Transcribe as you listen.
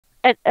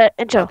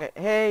Intro. Okay,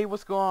 hey,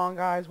 what's going on,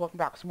 guys? Welcome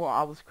back to some more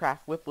Obelisk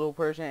Craft with Little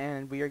Persian,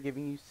 and we are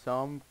giving you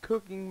some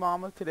cooking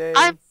mama I'm today.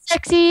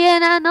 sexy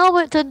and I know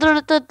it.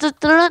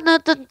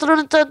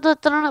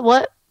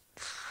 What?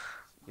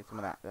 Get some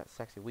of that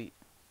sexy wheat.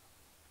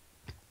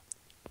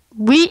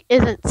 Wheat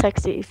isn't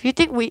sexy. If you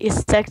think wheat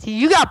is sexy,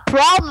 you got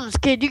problems,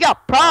 kid. You got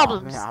Oh man,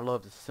 problems. I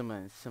love the simmer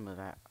and simmer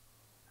that.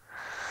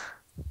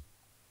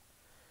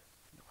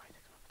 Nobody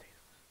takes my potatoes.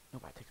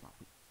 Nobody takes my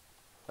wheat.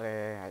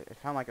 Okay, I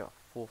found like a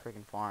full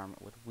freaking farm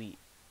with wheat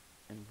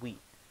and wheat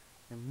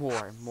and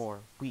more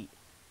wheat,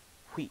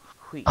 wheat,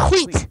 wheat, wheat,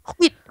 Wheat, wheat,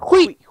 wheat,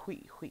 wheat,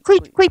 wheat, wheat, wheat,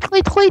 wheat, wheat, wheat.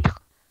 wheat, wheat.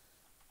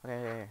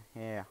 Okay,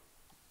 yeah.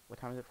 What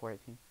time is it?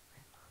 4:18.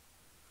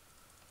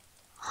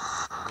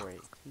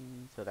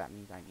 4:18. So that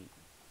means I need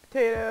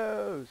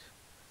potatoes.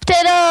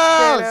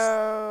 Potatoes,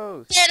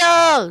 Potatoes!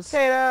 potatoes,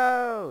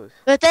 Potatoes!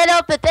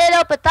 potato,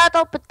 potato,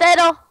 potato,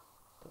 potato.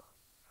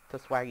 To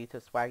swaggy,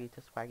 to swaggy,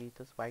 to swaggy,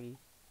 to swaggy.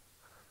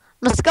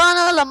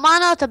 Moscano,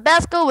 Lamano,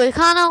 Tabasco,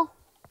 Wicano.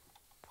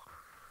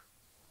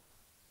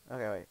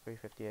 Okay, wait,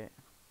 358.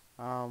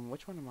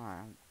 Which one am I?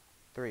 I'm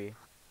 3.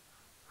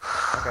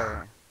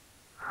 Okay,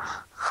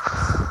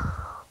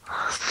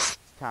 it's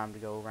time to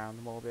go around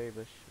the mulberry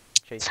bush.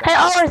 Chase Hey,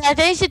 that. Oliver, I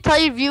think you should tell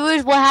your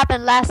viewers what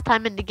happened last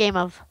time in the game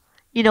of,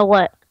 you know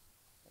what?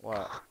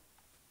 What?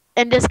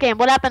 In this game,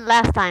 what happened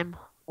last time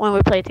when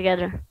we played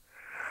together?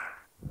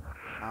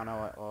 I don't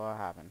know what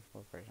happened.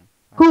 What version?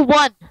 What Who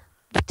happened?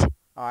 won?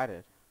 Oh, I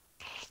did.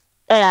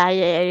 Yeah,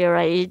 you're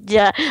right.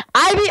 Yeah,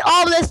 I beat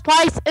all this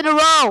twice in a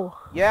row.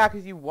 Yeah,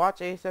 'cause you watch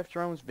ASF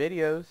Drone's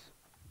videos.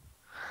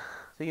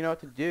 So you know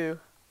what to do.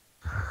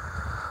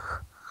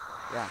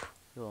 Yeah,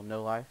 you little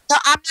no life. No,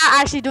 I'm not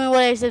actually doing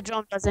what Ace of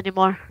Drum does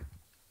anymore.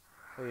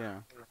 Well, you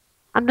know.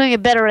 I'm doing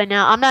it better right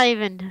now. I'm not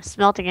even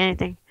smelting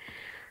anything.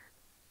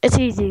 It's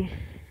easy.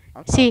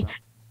 I'm See,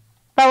 smelting.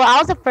 but I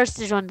was the first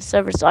to join the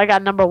server, so I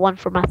got number one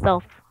for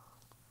myself.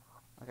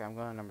 Okay, I'm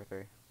going to number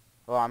 3.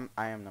 Well,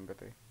 I am number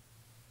 3.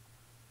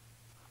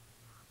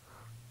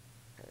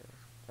 Okay,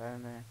 put that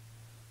in there.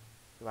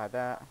 Like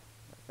that.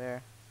 Right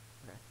there.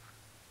 Okay.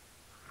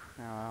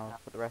 Now I'll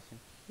put the rest in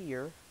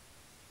here.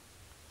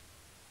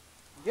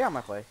 Get out of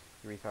my place,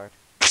 you retard.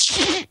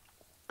 See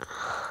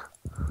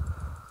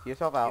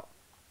yourself out.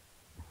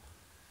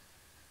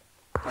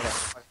 Okay.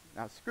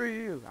 Now screw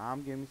you.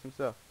 I'm giving me some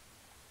stuff.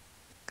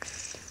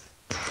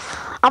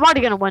 I'm already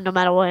gonna win no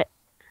matter what.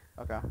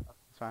 Okay.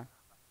 That's fine.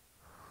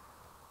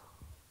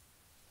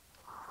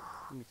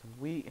 Give me some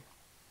wheat.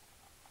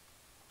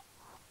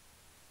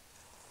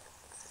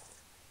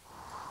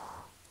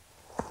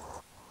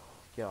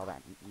 Get all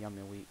that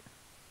yummy wheat.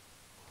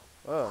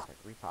 Oh, it's like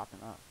re-popping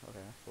up. Okay,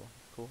 that's cool.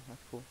 That's cool.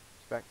 That's cool.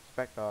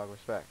 Respect, dog.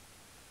 Respect.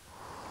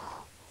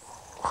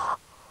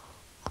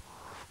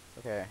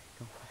 Okay.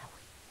 Go for that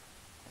wheat.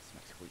 That's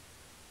nice wheat.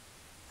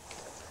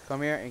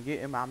 Come here and get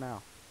in my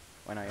mouth.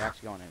 Well, no, you're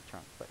actually going in the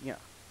trunk, but you know.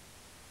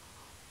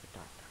 The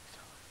dark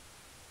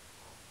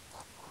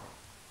side.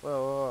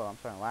 Whoa, I'm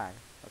starting to lag.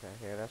 Okay,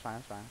 yeah, that's fine,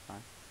 that's fine,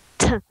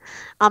 that's fine.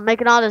 I'm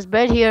making all this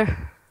bread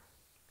here.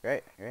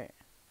 Great, great.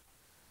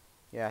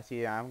 Yeah,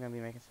 see, I'm gonna be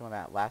making some of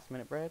that last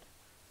minute bread.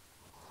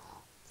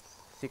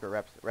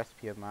 Secret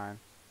recipe of mine.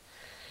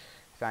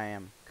 'Cause I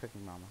am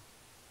cooking mama.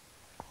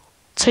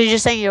 So you're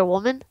just saying you're a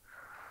woman?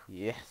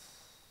 Yes.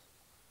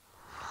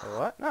 Wait,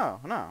 what? No.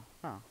 Not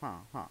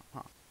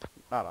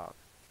dog.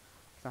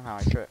 That's not how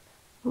I trip.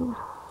 You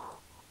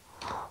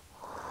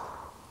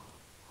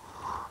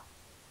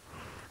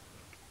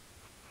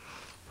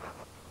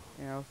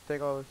know, let's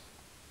take all this.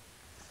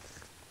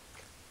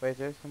 Wait,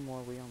 there's some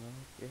more wheat on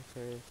the. Yes,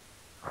 there is.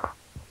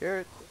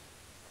 Carrots.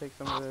 Take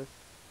some of this.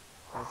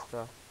 Nice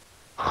stuff.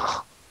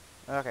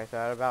 Okay, so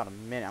at about a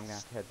minute, I'm gonna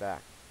have to head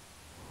back.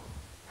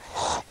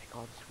 Take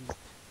all this wheat.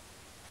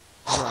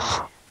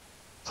 Yummy.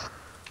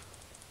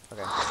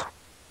 Okay.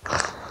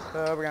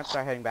 So we're gonna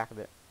start heading back a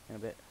bit. In a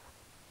bit.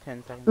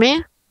 10 seconds.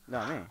 Me?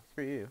 No, me.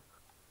 Screw you.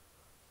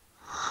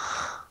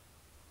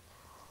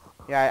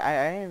 Yeah,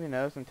 I didn't even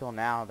notice until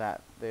now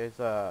that there's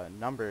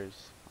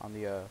numbers on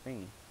the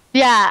thingy.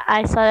 Yeah,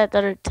 I saw that the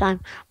other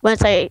time.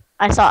 Once I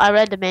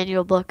read the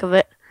manual book of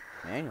it.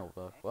 Manual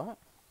book. What?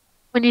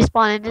 When you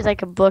spawn in, there's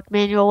like a book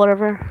manual,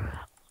 whatever,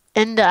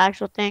 in the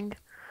actual thing,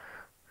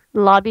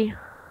 lobby.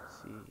 Let's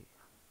see.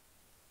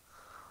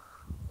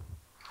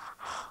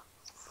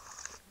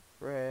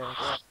 Bread.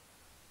 One.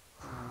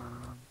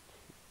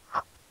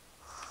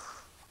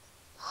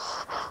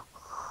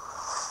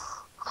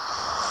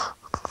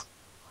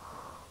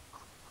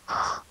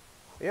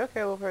 Are you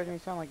okay, little person? You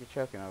sound like you're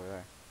choking over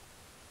there.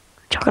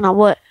 Choking on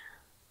what?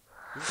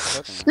 You're just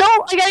choking there.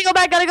 No, I gotta go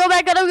back. Gotta go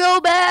back. Gotta go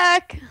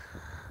back.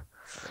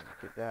 Okay,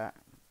 get that.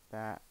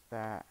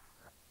 That.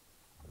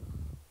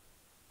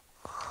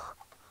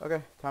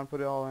 Okay, time to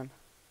put it all in.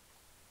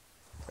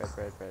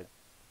 Bread.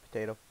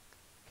 Potato.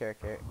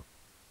 Carrot.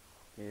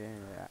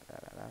 Yeah,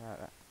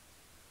 that.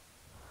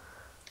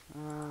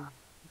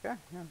 Okay,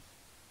 yeah.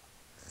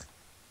 That's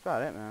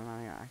about it,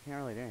 man. I can't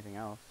really do anything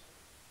else.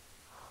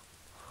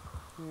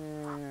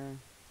 Yeah.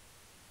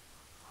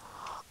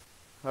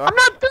 I'm Oh,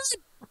 not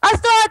done. I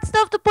still had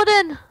stuff to put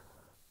in.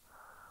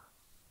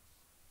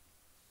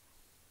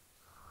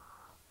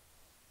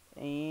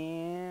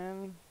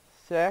 And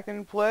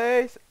second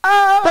place.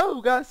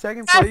 Oh, got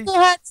second I place. still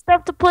had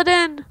stuff to put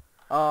in.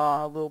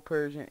 Oh, little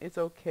Persian. It's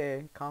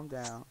okay. Calm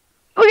down.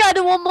 We gotta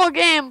do one more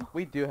game.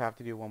 We do have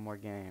to do one more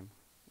game.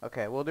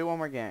 Okay, we'll do one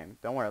more game.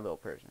 Don't worry, little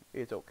Persian.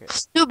 It's okay.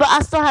 Dude, but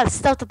I still have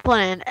stuff to put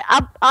in.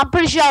 I'm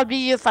pretty sure I'll be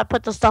you if I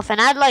put the stuff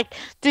in. I had like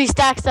 3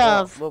 stacks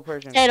of Little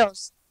Persian.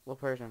 potatoes. Little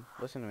Persian,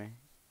 listen to me.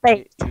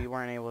 Wait. You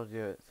weren't able to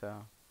do it,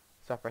 so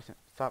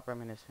stop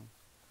reminiscing.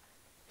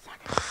 It's not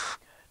gonna be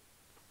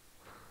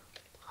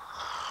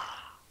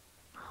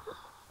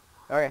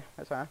good. Okay,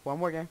 that's fine. One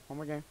more game.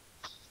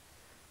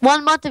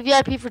 1 month of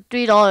VIP for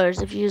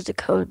 $3 if you use the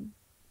code.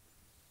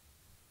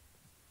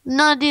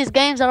 None of these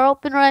games are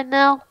open right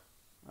now.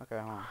 Okay,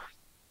 hold on.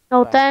 Know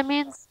what that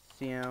means?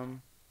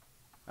 CM.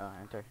 Oh,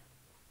 enter.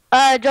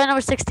 Join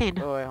number 16.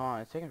 Oh, wait, hold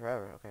on. It's taking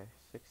forever. Okay,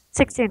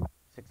 16.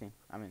 16.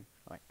 I'm in.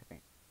 Like, I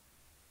think.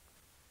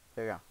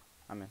 There we go.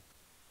 I'm in.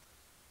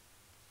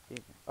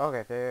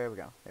 Okay, there we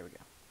go.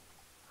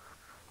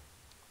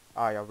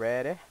 Are y'all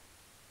ready?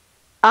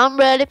 I'm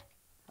ready.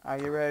 Are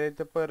you ready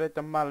to put a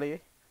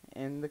tamale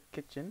in the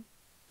kitchen?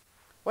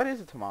 What is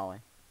a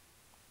tamale?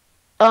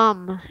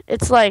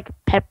 It's like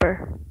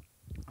pepper.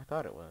 I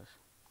thought it was.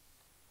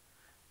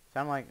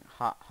 Sound like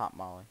hot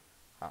molly.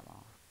 Hot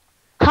molly.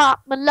 Ha,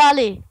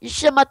 Malali, you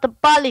shit my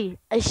tabali.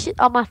 I shit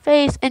on my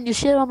face and you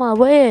shit on my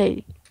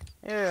way.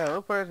 Yeah,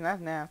 little person,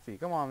 that's nasty.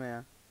 Come on,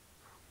 man.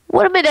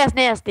 What do you mean that's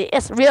nasty?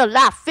 It's real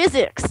life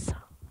physics.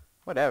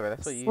 Whatever,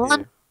 that's what you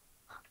Son. do.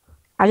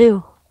 I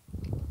do.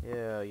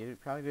 Yeah, you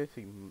probably do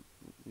too.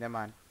 Never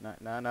mind.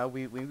 No,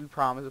 we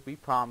promised we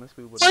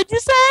would. What'd you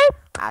say?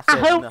 I I said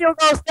hope no. you're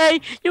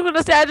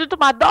gonna say I did to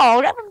my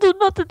dog. I don't do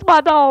nothing to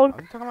my dog.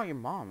 I'm talking about your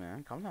mom,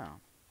 man. Calm down.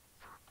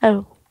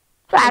 Oh,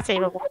 that's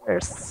even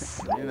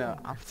worse. You know,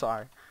 I'm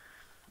sorry.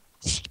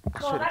 I should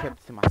have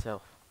kept it to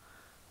myself.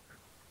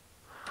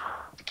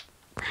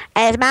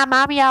 As my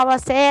mommy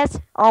always says,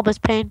 always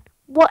pain.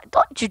 What?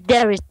 Don't you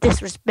dare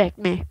disrespect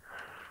me.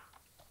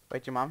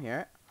 Wait, your mom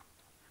hear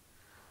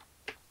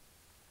it?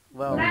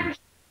 Well,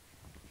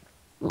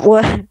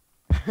 What?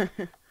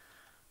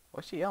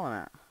 what's she yelling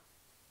at?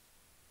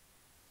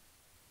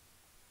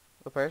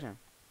 Little Persian.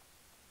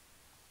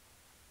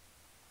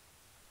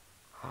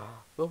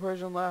 Little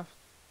Persian left.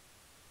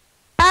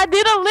 I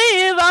didn't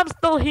leave. I'm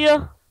still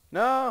here.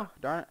 No,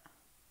 darn it.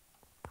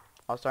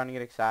 I was starting to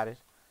get excited.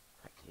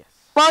 Like, yes.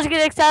 Why don't you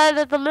get excited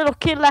that the little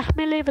kid left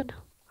me leaving?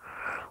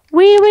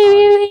 Wee wee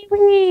wee wee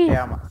wee.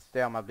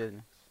 Stay on my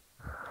business.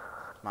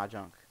 My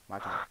junk.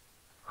 What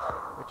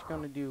you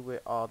gonna do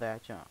with all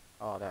that junk?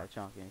 All that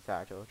junk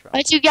inside your truck?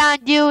 What you gonna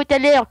do with the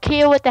little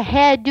kid with the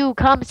hairdo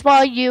comes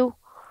for you?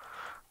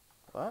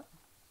 What?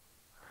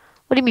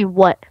 What do you mean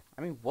what?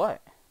 I mean,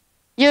 what?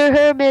 You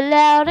heard me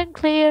loud and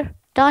clear.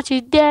 Don't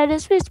you dare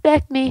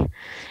disrespect me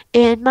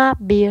in my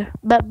beer.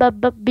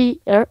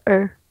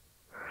 Beer.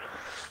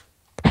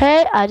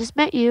 Hey, I just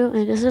met you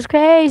and this is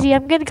crazy.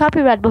 I'm getting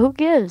copyrighted, but who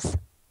gives?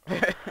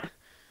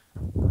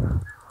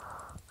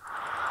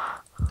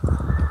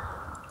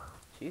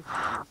 Jesus,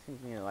 you seem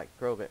to like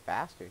grow a bit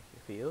faster. You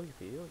feel,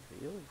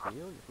 huh?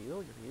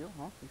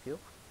 You feel?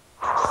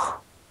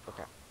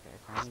 Okay,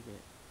 time to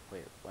get.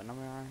 Wait, what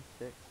number are I?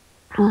 6?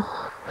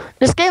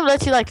 This game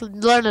lets you like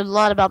learn a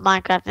lot about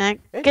Minecraft and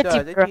It gets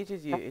does.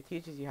 you. It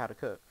teaches you how to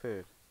cook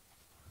food,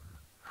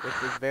 which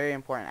is a very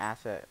important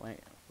asset,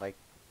 like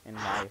in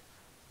life.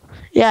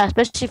 Yeah,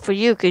 especially for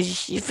you,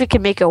 cause you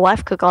freaking make your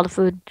wife cook all the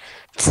food.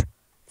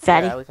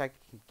 Fatty. Yeah, at least I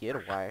can get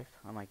a wife,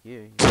 unlike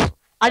you. I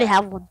already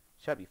have one.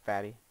 Shut up, you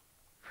fatty.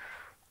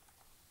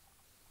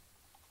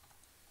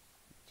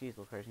 Jeez,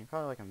 little person, you're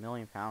probably like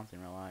 1,000,000 pounds in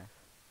real life.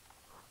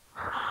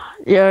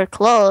 You're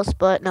close,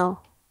 but no.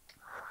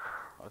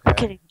 I'm Okay.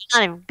 kidding.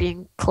 You're not even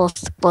being close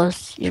to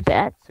close. You're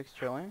bad. 6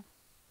 trillion?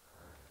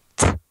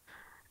 And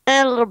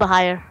a little bit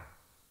higher.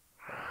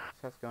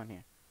 So let's go in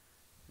here.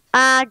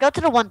 Go to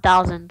the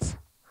 1000s.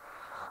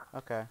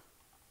 Okay.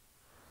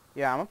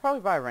 Yeah, I'm gonna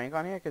probably buy rank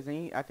on here because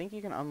I think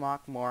you can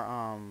unlock more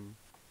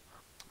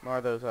more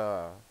of those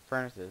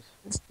furnaces.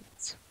 Oh,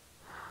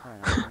 no,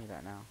 I don't need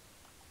that now.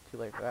 Too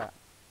late for that.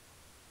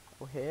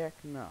 Oh heck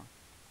no.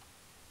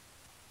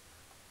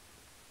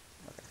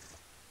 Okay.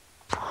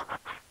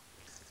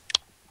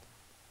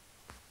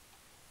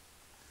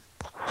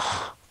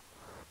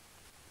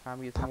 Time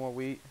to get some more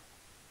wheat.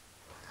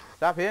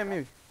 Stop hitting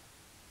me,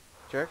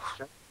 jerk.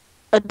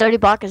 A dirty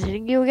block is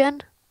hitting you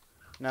again?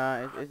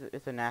 No,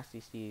 it's a nasty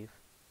Steve.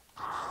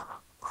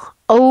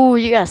 Oh,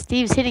 you got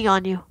Steve's hitting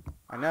on you.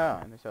 I know,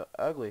 and they're so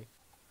ugly.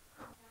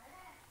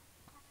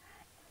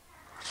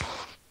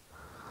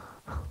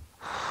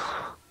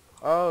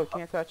 Oh,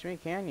 can't touch me,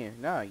 can you?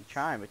 No, you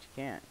trying, but you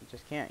can't. You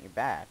just can't. You're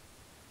bad.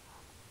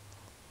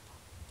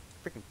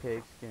 Freaking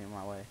pigs getting in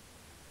my way.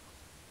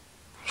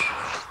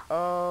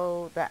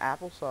 Oh, that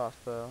applesauce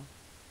though.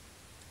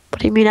 What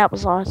do you mean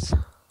applesauce?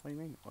 What do you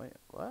mean? Wait,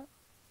 what?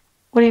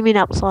 What do you mean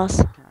applesauce?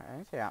 I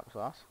didn't say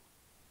applesauce.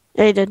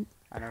 Yeah, you did.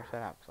 I never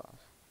said applesauce.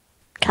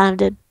 Kind of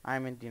did.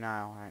 I'm in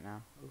denial right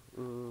now.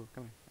 Ooh,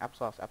 come here.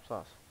 Applesauce,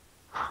 applesauce.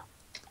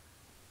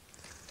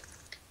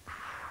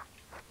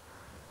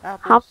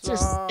 I'm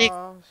just sick.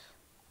 Applesauce.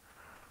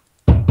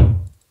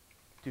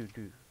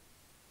 Dude.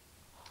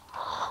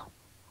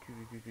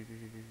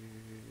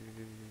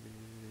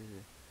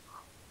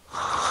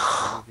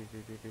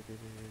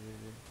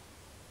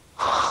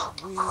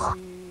 We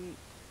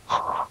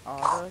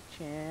are the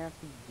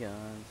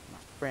champions, my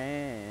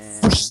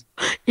friend.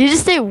 You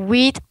just say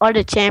wheat are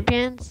the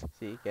champions?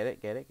 See, get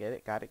it,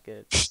 got it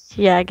good.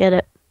 Yeah, I get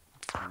it.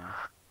 You know.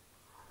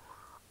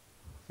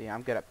 See,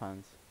 I'm good at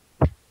puns.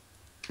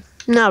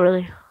 Not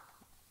really.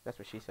 That's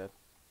what she said.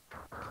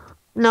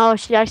 No,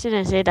 she actually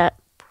didn't say that.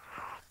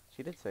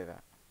 She did say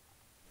that.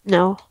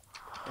 No.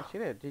 Yes, she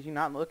did. Did you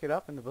not look it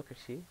up in the book of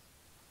She?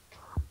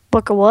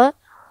 Book of what?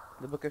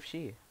 The book of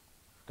She.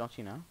 Don't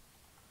you know?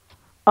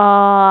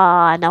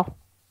 No.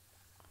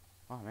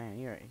 Oh man,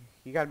 you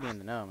gotta be in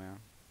the know, man.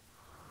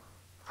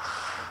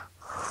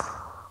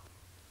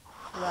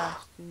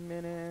 Last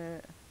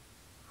minute.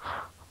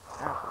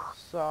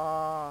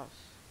 Applesauce.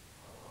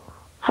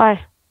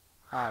 Hi.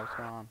 Hi, what's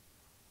going on?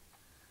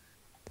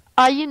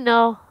 You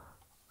know.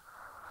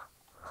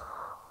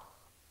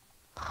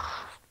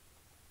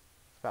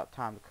 It's about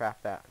time to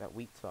craft that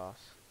wheat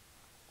sauce.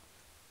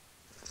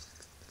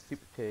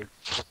 Stupid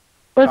pigs.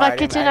 Where's Sorry, my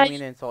kitchen? I didn't mean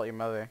to insult your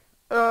mother.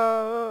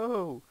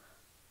 Oh!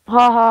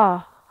 Ha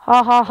ha.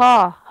 Ha ha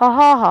ha. Ha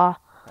ha ha.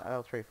 That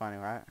was pretty funny,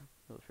 right?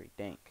 That was pretty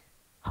dank.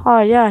 Oh,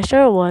 yeah,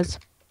 sure it was.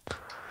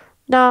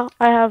 Now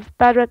I have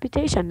bad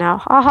reputation now.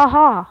 Ha ha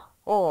ha.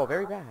 Oh,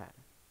 very bad.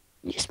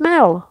 You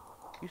smell.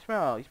 You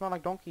smell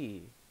like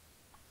donkey.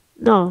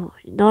 No,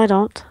 I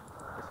don't.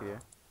 Yes, you do.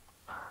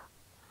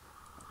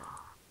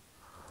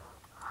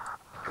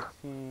 Okay.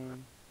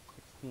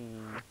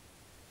 16.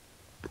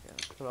 Yeah,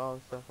 let's put all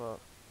this stuff up.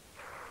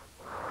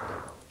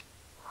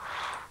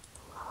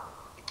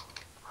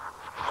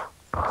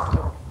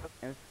 Oh,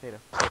 and a potato.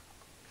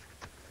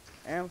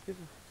 And let's get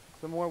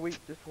some more wheat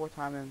just before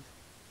time ends.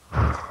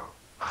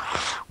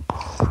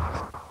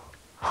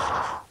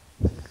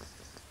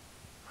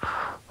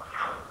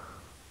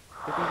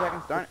 15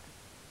 seconds, darn it.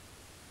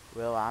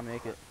 Will I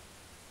make it?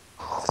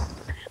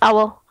 I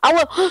will.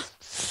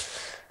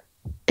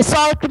 It's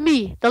all up to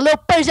me, the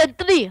little Persian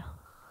 3.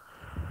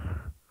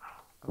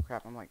 Oh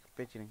crap, I'm like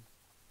fidgeting.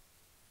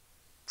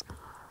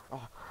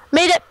 Oh.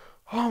 Made it.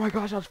 Oh my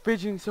gosh, I was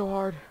fidgeting so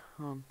hard.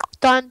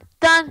 Done.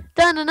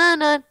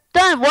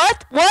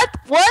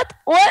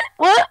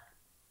 What?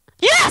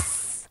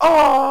 Yes!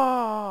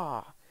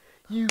 Oh!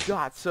 You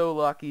got so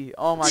lucky.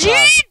 Oh my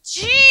gosh.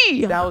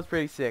 GG! That was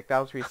pretty sick.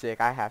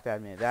 I have to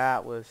admit.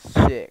 That was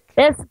sick.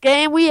 Best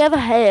game we ever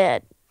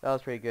had. That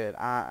was pretty good.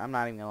 I'm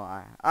not even gonna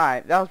lie.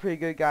 Alright, that was pretty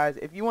good, guys.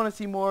 If you want to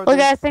see more of Well,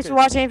 this, guys, thanks for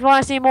watching. If you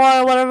want to see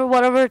more,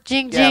 whatever,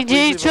 please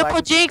leave a triple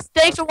like jinx.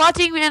 Thanks for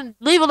watching, and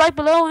leave a like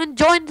below and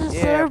join the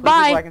yeah, server. please leave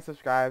a Bye. like and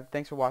subscribe.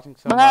 Thanks for watching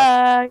so much.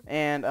 Bye.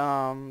 And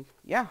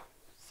yeah,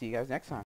 see you guys next time.